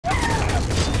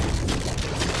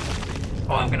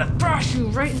Oh, I'm gonna thrash you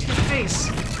right into your face.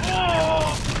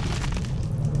 Oh!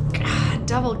 God,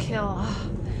 double kill.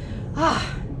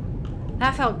 Ah,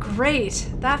 that felt great.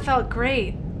 That felt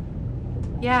great.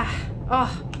 Yeah.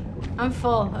 Oh, I'm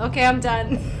full. Okay, I'm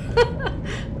done.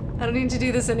 I don't need to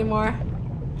do this anymore.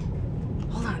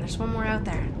 Hold on, there's one more out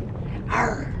there.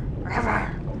 Arr,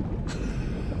 arr.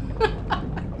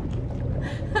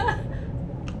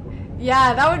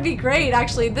 Yeah, that would be great.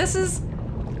 Actually, this is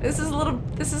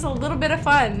a little bit of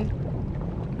fun.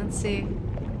 Let's see.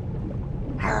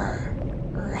 Arr,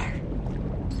 arr.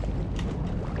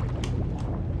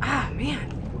 Ah,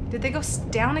 man. Did they go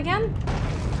down again?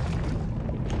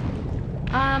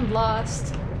 I'm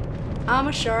lost. I'm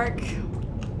a shark.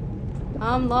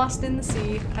 I'm lost in the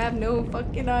sea. I have no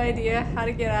fucking idea how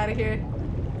to get out of here.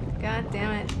 God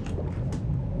damn it.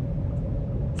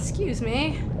 Excuse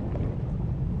me.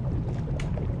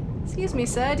 Excuse me,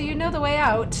 sir. Do you know the way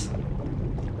out?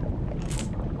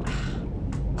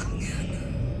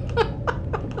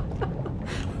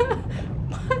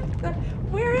 What the?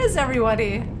 Where is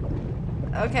everybody?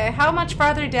 Okay, how much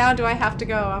farther down do I have to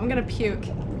go? I'm gonna puke.